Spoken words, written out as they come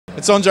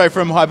It's Andre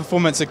from High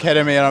Performance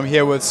Academy, and I'm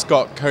here with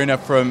Scott Cooner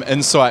from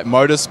Insight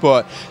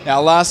Motorsport.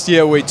 Now, last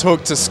year we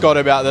talked to Scott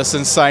about this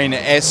insane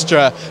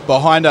Astra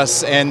behind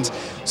us, and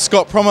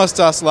Scott promised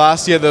us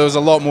last year there was a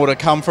lot more to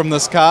come from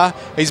this car.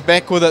 He's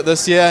back with it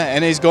this year,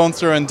 and he's gone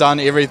through and done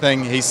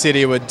everything he said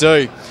he would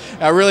do.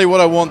 Now, really what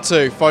I want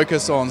to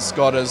focus on,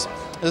 Scott, is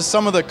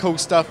some of the cool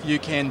stuff you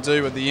can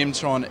do with the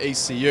Emtron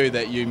ECU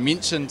that you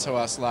mentioned to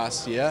us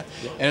last year.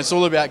 Yep. And it's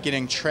all about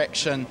getting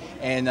traction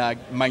and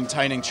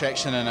maintaining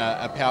traction in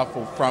a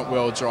powerful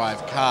front-wheel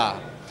drive car.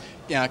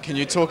 Can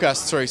you talk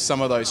us through some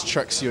of those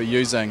tricks you're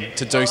using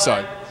to do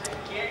so?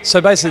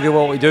 So basically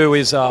what we do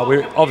is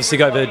we obviously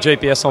got the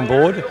GPS on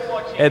board,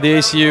 and the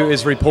ECU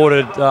is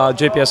reported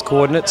GPS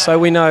coordinates, so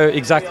we know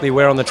exactly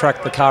where on the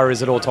track the car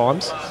is at all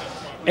times.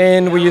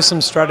 And we use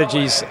some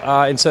strategies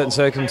in certain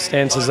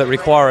circumstances that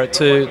require it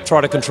to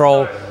try to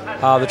control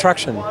the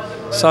traction.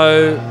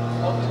 So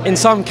in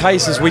some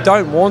cases we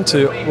don't want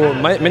to, well,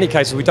 many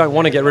cases we don't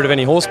want to get rid of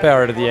any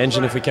horsepower out of the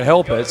engine if we can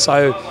help it.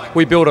 So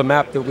we build a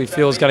map that we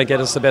feel is going to get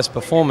us the best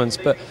performance.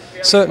 But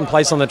certain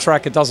place on the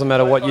track, it doesn't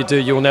matter what you do,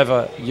 you'll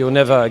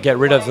never get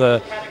rid of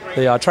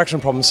the traction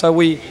problem. So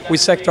we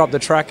sector up the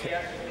track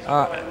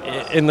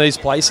in these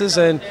places,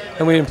 and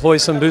we employ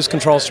some boost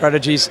control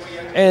strategies,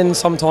 and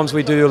sometimes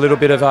we do a little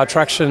bit of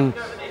traction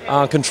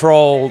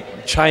control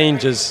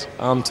changes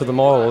to the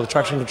model, the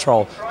traction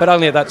control, but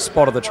only at that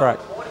spot of the track.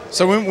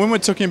 So when we're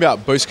talking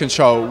about boost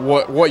control,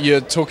 what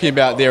you're talking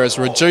about there is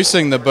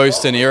reducing the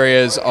boost in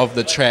areas of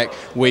the track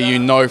where you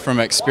know from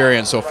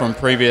experience or from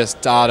previous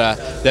data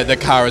that the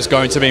car is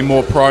going to be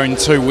more prone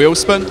to wheel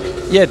spin?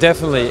 Yeah,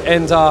 definitely.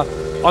 And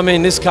I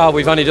mean, this car,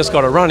 we've only just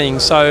got it running,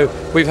 so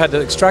we've had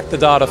to extract the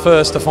data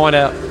first to find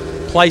out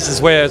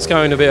places where it's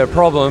going to be a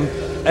problem.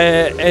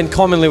 And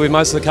commonly with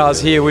most of the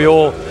cars here, we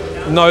all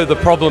know the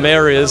problem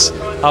areas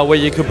where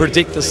you could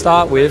predict to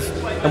start with.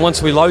 And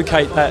once we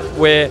locate that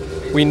where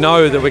we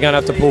know that we're going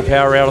to have to pull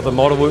power out of the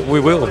model, we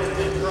will.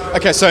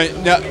 Okay, so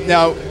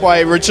now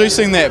by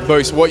reducing that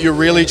boost, what you're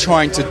really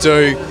trying to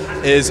do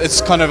is,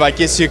 it's kind of, I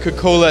guess you could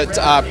call it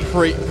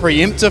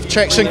pre-emptive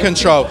traction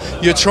control.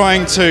 You're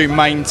trying to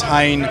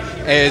maintain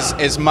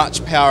as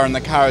much power in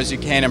the car as you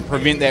can and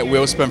prevent that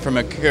wheel spin from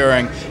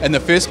occurring in the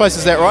first place,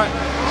 is that right?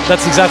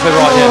 That's exactly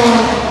right,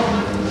 yeah.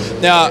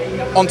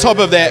 Now, on top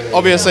of that,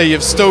 obviously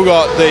you've still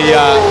got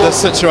the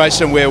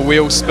situation where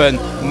wheel spin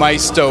may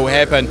still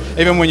happen,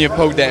 even when you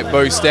pulled that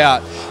boost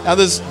out. Now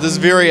there's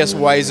various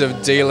ways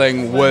of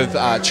dealing with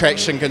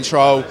traction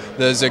control.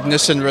 There's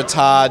ignition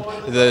retard,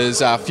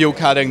 there's fuel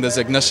cutting, there's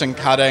ignition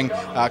cutting,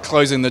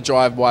 closing the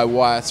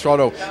drive-by-wire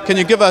throttle. Can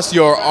you give us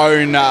your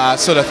own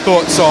sort of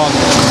thoughts on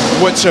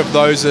which of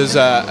those is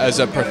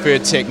a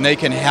preferred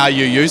technique and how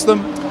you use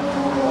them?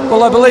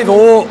 Well, I believe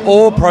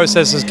all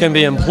processes can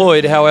be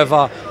employed.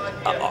 However,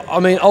 I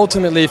mean,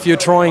 ultimately, if you're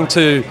trying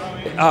to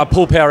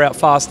pull power out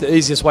fast, the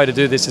easiest way to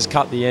do this is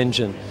cut the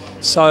engine.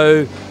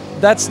 So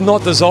that's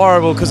not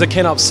desirable because it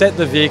can upset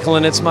the vehicle,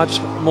 and it's much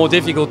more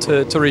difficult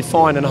to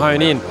refine and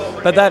hone in.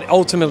 But that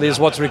ultimately is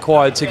what's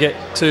required to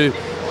get to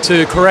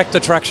correct the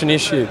traction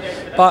issue.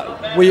 But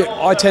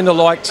I tend to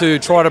like to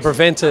try to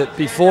prevent it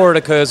before it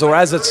occurs, or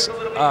as it's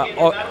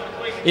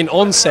in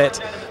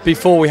onset,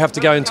 before we have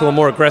to go into a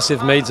more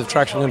aggressive means of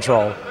traction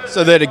control.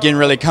 So that again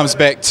really comes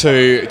back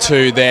to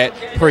that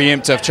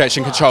preemptive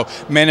traction control,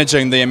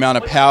 managing the amount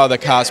of power the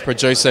car's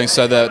producing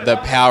so that the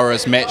power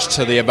is matched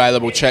to the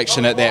available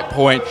traction at that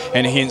point,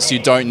 and hence you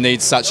don't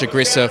need such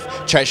aggressive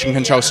traction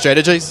control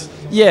strategies?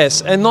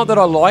 Yes, and not that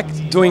I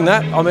like doing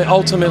that. I mean,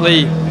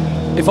 ultimately,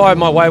 if I had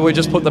my way, we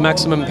just put the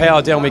maximum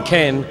power down we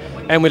can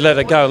and we let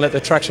it go and let the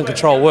traction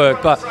control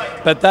work. But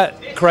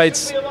that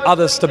creates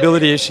other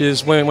stability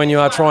issues when you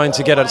are trying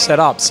to get it set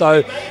up.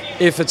 So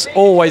if it's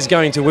always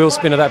going to wheel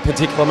spin at that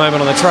particular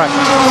moment on the track,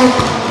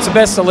 it's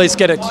best at least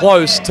get it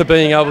close to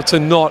being able to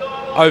not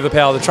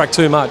overpower the track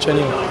too much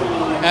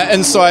anyway.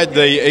 Inside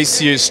the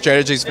ECU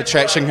strategies for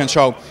traction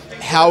control,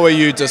 how are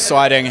you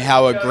deciding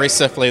how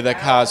aggressively the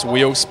car's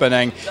wheel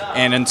spinning,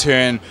 and in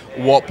turn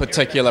what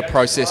particular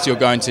process you're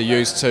going to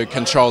use to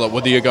control it,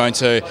 whether you're going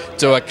to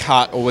do a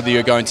cut or whether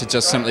you're going to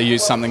just simply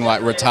use something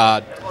like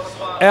retard?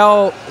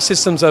 Our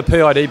system's a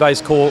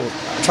PID-based core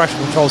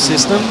traction control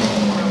system,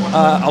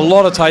 a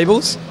lot of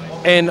tables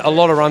and a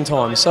lot of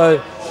runtime.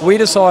 So we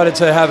decided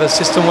to have a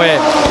system where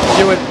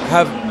you would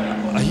have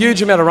a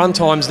huge amount of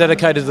runtimes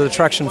dedicated to the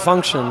traction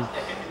function,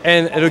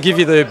 and it'll give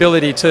you the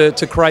ability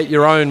to create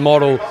your own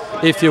model,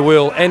 if you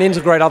will, and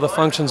integrate other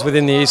functions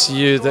within the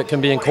ECU that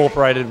can be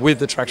incorporated with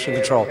the traction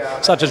control,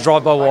 such as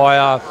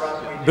drive-by-wire,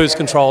 boost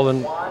control,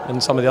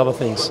 and some of the other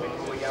things.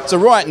 So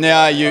right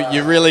now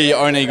you really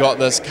only got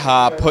this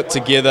car put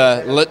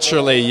together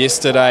literally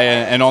yesterday,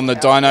 and on the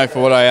dyno,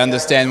 for what I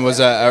understand, was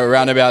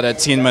around about a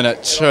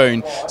 10-minute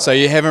tune. So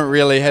you haven't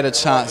really had a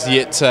chance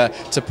yet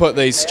to put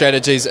these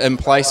strategies in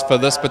place for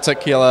this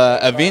particular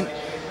event?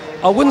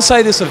 I wouldn't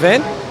say this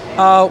event.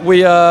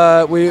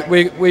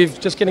 We've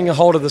just getting a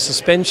hold of the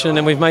suspension,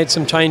 and we've made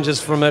some changes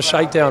from a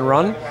shakedown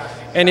run.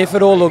 And if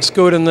it all looks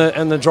good and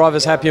the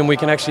driver's happy and we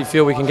can actually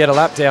feel we can get a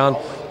lap down,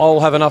 I'll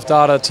have enough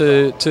data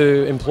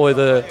to employ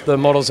the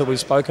models that we've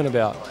spoken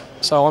about.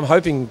 So I'm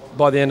hoping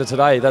by the end of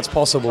today that's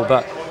possible,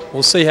 but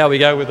we'll see how we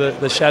go with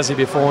the chassis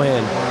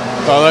beforehand.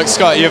 Well, look,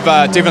 Scott, you've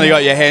definitely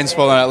got your hands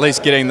full on at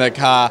least getting the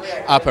car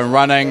up and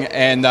running,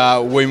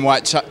 and we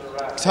might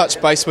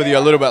touch base with you a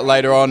little bit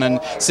later on and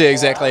see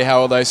exactly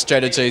how all those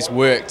strategies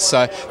worked.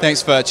 So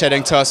thanks for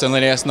chatting to us and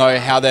letting us know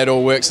how that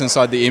all works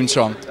inside the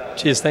Emtron.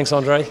 Cheers, thanks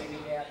Andre.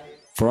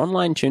 For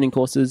online tuning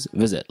courses,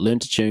 visit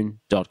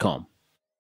learntotune.com.